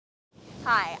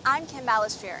Hi, I'm Kim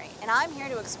Balistrieri, and I'm here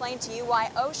to explain to you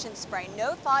why Ocean Spray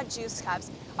no-thaw juice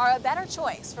cups are a better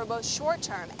choice for both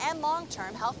short-term and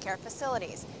long-term healthcare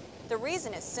facilities. The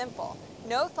reason is simple.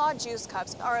 No-thaw juice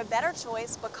cups are a better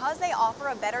choice because they offer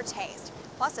a better taste,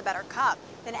 plus a better cup,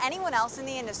 than anyone else in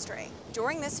the industry.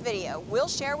 During this video, we'll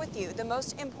share with you the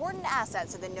most important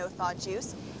assets of the no-thaw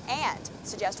juice and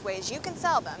suggest ways you can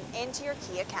sell them into your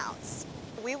key accounts.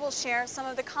 We will share some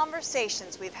of the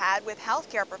conversations we've had with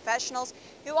healthcare professionals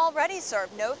who already serve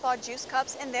no-thaw juice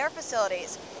cups in their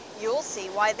facilities. You'll see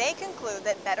why they conclude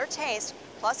that better taste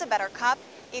plus a better cup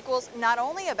equals not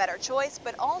only a better choice,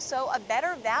 but also a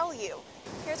better value.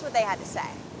 Here's what they had to say.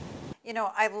 You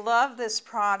know, I love this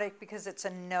product because it's a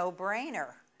no-brainer.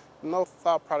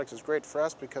 No-thaw product is great for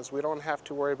us because we don't have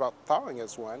to worry about thawing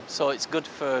as one. So it's good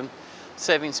for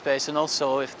saving space, and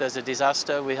also if there's a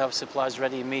disaster, we have supplies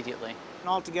ready immediately. An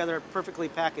altogether perfectly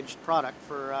packaged product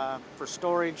for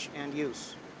storage and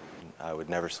use. I would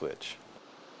never switch.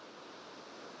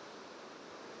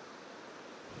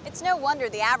 It's no wonder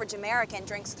the average American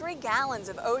drinks 3 gallons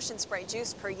of Ocean Spray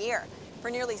juice per year. For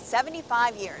nearly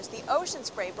 75 years, the Ocean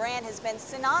Spray brand has been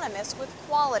synonymous with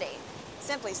quality.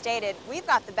 Simply stated, we've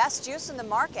got the best juice in the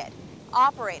market.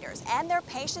 Operators and their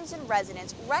patients and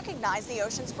residents recognize the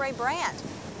Ocean Spray brand.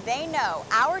 They know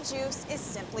our juice is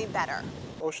simply better.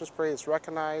 Ocean Spray is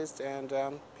recognized and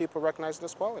people recognize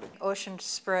this quality. Ocean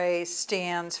Spray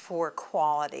stands for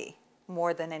quality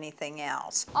more than anything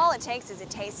else. All it takes is a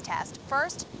taste test.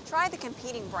 First, try the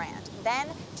competing brand, then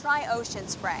try Ocean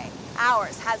Spray.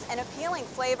 Ours has an appealing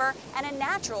flavor and a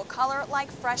natural color like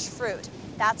fresh fruit.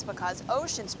 That's because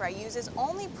Ocean Spray uses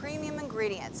only premium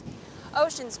ingredients.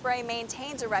 Ocean Spray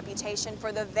maintains a reputation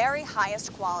for the very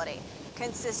highest quality.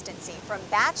 Consistency from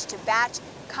batch to batch,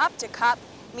 cup to cup,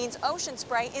 means Ocean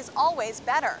Spray is always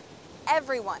better.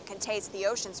 Everyone can taste the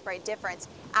Ocean Spray difference.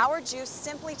 Our juice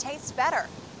simply tastes better,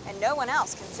 and no one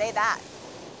else can say that.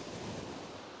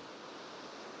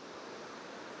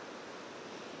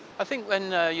 I think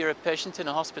when you're a patient in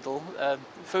a hospital,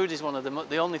 food is one of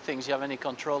the only things you have any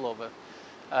control over.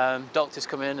 Doctors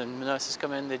come in and nurses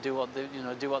come in, they do what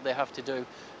they have to do.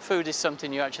 Food is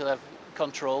something you actually have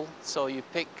control, so you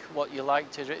pick what you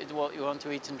like to, what you want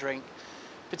to eat and drink.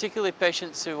 Particularly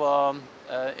patients who are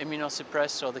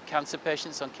immunosuppressed, or the cancer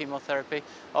patients on chemotherapy,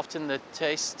 often the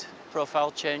taste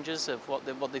profile changes of what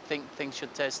they think things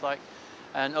should taste like,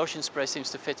 and Ocean Spray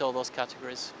seems to fit all those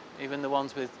categories, even the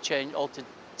ones with altered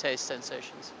taste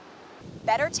sensations.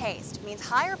 Better taste means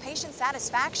higher patient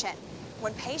satisfaction.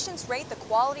 When patients rate the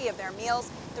quality of their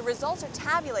meals, the results are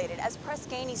tabulated as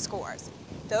Press-Ganey scores.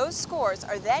 Those scores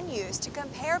are then used to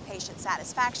compare patient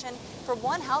satisfaction from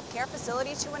one healthcare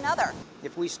facility to another.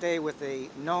 If we stay with a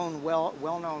known,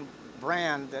 well-known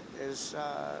brand that is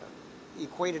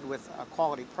equated with a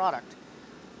quality product,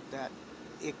 that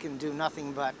it can do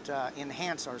nothing but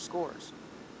enhance our scores.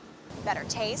 Better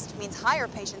taste means higher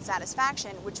patient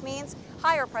satisfaction, which means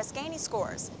higher Press-Ganey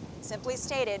scores. Simply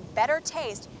stated, better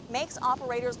taste makes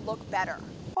operators look better.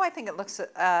 Oh, I think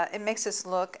it makes us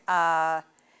look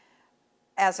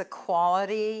as a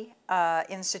quality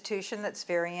institution that's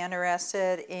very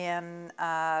interested in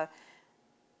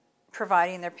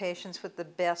providing their patients with the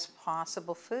best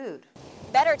possible food.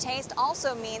 Better taste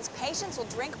also means patients will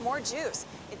drink more juice.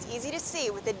 It's easy to see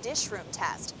with the dish room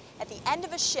test. At the end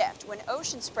of a shift, when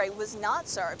Ocean Spray was not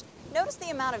served, notice the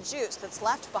amount of juice that's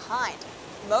left behind.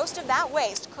 Most of that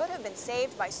waste could have been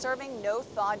saved by serving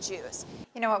no-thaw juice.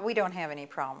 You know what, we don't have any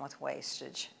problem with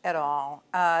wastage at all.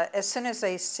 As soon as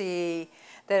they see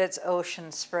that it's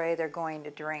Ocean Spray, they're going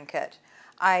to drink it.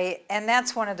 And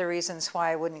that's one of the reasons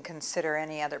why I wouldn't consider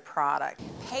any other product.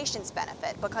 Patients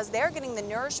benefit because they're getting the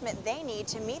nourishment they need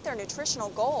to meet their nutritional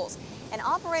goals, and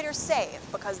operators save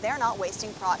because they're not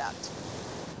wasting product.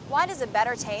 Why does a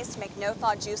better taste make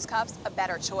no-thaw juice cups a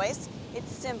better choice?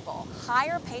 It's simple.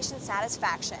 Higher patient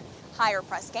satisfaction, higher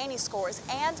Press-Ganey scores,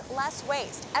 and less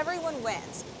waste. Everyone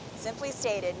wins. Simply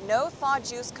stated, no-thaw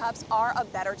juice cups are a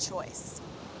better choice.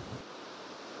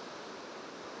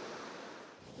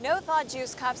 No-thaw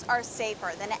juice cups are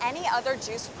safer than any other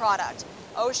juice product.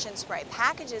 Ocean Spray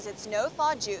packages its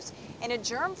no-thaw juice in a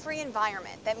germ-free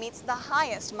environment that meets the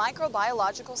highest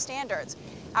microbiological standards.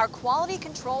 Our quality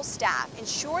control staff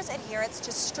ensures adherence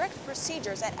to strict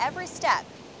procedures at every step.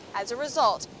 As a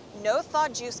result, no-thaw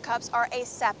juice cups are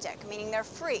aseptic, meaning they're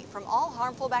free from all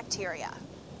harmful bacteria.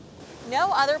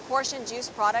 No other portion juice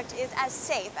product is as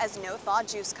safe as no-thaw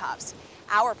juice cups.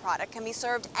 Our product can be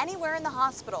served anywhere in the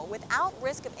hospital without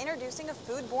risk of introducing a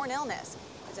foodborne illness.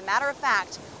 As a matter of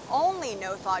fact, only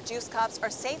no-thaw juice cups are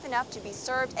safe enough to be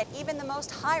served at even the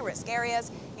most high-risk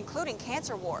areas, including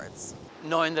cancer wards.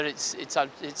 knowing that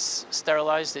it's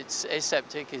sterilized, it's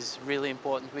aseptic is really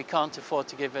important. We can't afford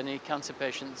to give any cancer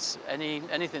patients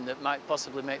anything that might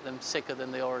possibly make them sicker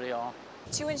than they already are.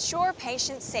 To ensure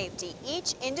patient safety,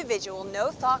 each individual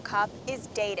no-thaw cup is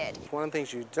dated. One of the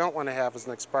things you don't want to have is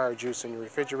an expired juice in your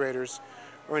refrigerators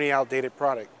or any outdated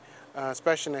product,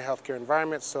 especially in a healthcare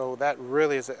environment, so that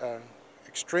really is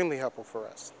extremely helpful for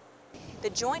us. The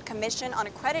Joint Commission on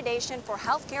Accreditation for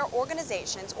Healthcare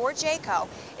Organizations, or JCAHO,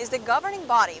 is the governing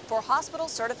body for hospital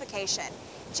certification.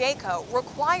 JCAHO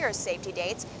requires safety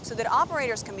dates so that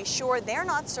operators can be sure they're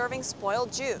not serving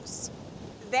spoiled juice.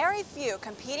 Very few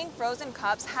competing frozen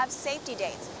cups have safety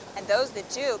dates, and those that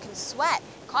do can sweat,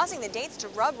 causing the dates to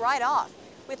rub right off.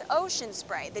 With Ocean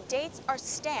Spray, the dates are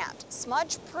stamped,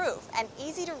 smudge-proof, and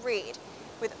easy to read.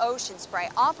 With Ocean Spray,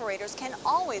 operators can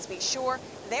always be sure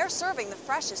they're serving the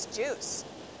freshest juice.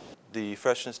 The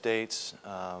freshness dates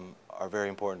are very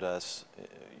important to us.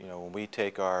 You know, when we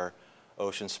take our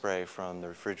Ocean Spray from the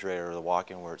refrigerator or the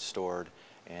walk-in where it's stored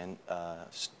and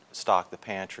stock the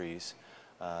pantries,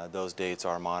 those dates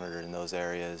are monitored in those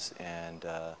areas, and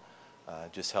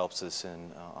just helps us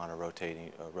on a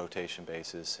rotation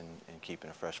basis in keeping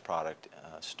a fresh product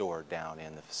stored down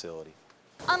in the facility.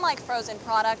 Unlike frozen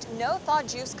product, no-thaw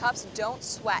juice cups don't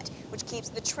sweat, which keeps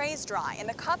the trays dry and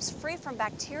the cups free from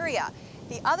bacteria.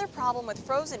 The other problem with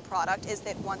frozen product is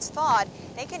that once thawed,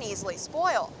 they can easily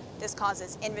spoil. This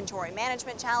causes inventory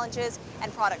management challenges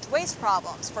and product waste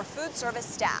problems for food service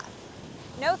staff.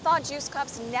 No-thaw juice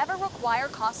cups never require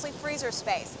costly freezer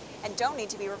space and don't need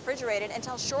to be refrigerated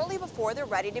until shortly before they're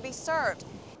ready to be served.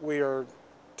 We are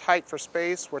tight for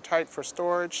space, we're tight for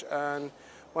storage, and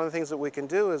one of the things that we can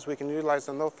do is we can utilize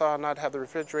the no-thaw, not have the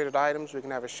refrigerated items. We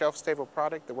can have a shelf-stable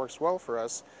product that works well for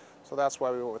us, so that's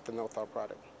why we went with the no-thaw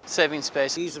product. Saving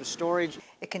space. Ease of storage.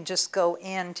 It can just go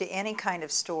into any kind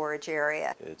of storage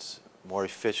area. It's more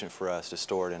efficient for us to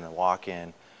store it in a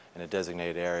walk-in in a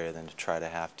designated area than to try to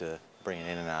have to bring it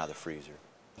in and out of the freezer.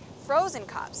 Frozen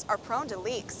cups are prone to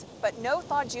leaks, but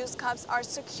no-thaw juice cups are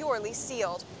securely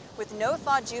sealed. With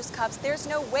no-thaw juice cups, there's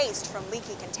no waste from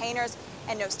leaky containers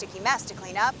and no sticky mess to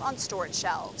clean up on storage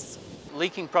shelves.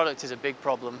 Leaking product is a big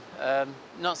problem,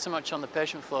 not so much on the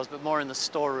patient floors, but more in the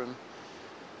storeroom.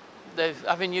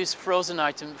 Having used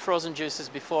frozen juices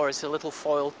before, it's a little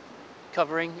foil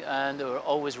covering, and they were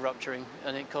always rupturing,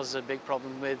 and it causes a big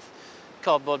problem with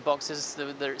cardboard boxes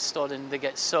that are stored in. They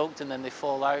get soaked and then they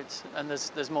fall out, and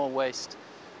there's more waste.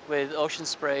 With Ocean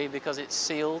Spray, because it's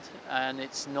sealed and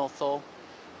it's no-thaw,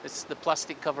 the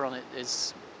plastic cover on it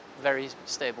is very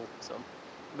stable, so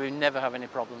we never have any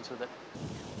problems with it.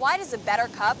 Why does a better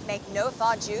cup make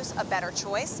no-thaw juice a better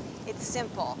choice? It's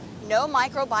simple. No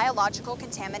microbiological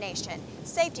contamination,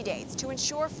 safety dates to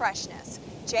ensure freshness,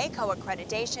 JCAHO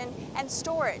accreditation, and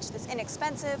storage that's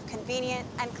inexpensive, convenient,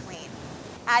 and clean.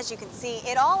 As you can see,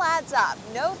 it all adds up.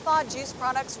 No-thaw juice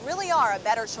products really are a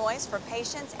better choice for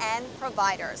patients and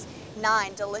providers.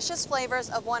 9 delicious flavors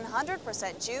of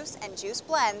 100% juice and juice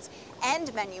blends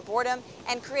end menu boredom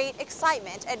and create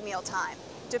excitement at mealtime.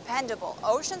 Dependable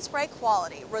Ocean Spray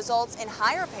quality results in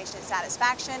higher patient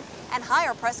satisfaction and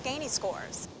higher Press Ganey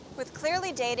scores. With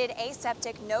clearly dated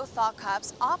aseptic no-thaw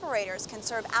cups, operators can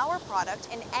serve our product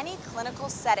in any clinical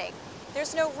setting.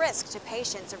 There's no risk to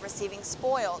patients of receiving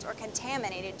spoiled or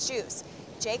contaminated juice.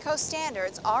 JCAHO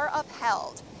standards are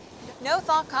upheld.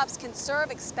 No-thaw cups can serve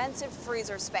expensive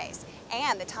freezer space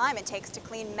and the time it takes to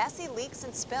clean messy leaks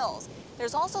and spills.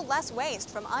 There's also less waste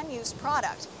from unused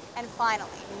product. And finally,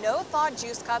 no-thaw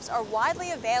juice cups are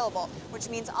widely available, which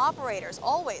means operators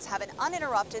always have an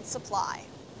uninterrupted supply.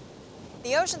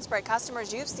 The Ocean Spray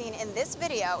customers you've seen in this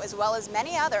video, as well as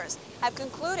many others, have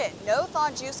concluded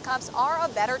no-thaw juice cups are a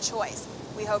better choice.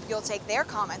 We hope you'll take their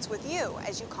comments with you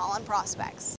as you call on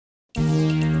prospects.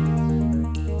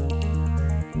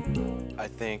 I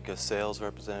think a sales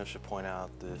representative should point out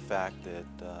the fact that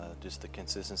just the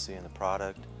consistency in the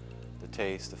product, the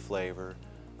taste, the flavor,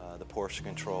 the portion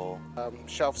control.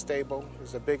 Shelf stable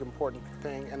is a big important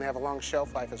thing, and they have a long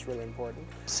shelf life is really important.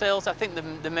 Sales, I think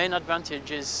the main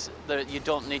advantage is that you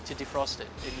don't need to defrost it.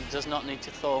 It does not need to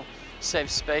thaw.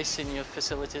 Saves space in your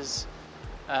facilities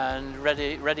and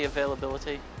ready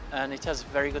availability, and it has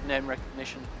very good name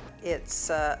recognition. It's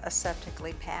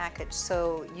aseptically packaged,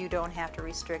 so you don't have to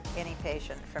restrict any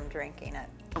patient from drinking it.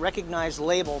 A recognized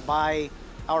label by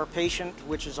our patient,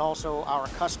 which is also our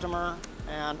customer,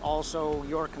 and also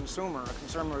your consumer, a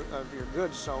consumer of your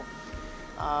goods. So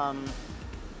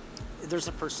there's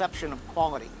a perception of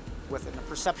quality with it, and a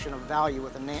perception of value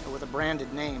with a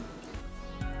branded name.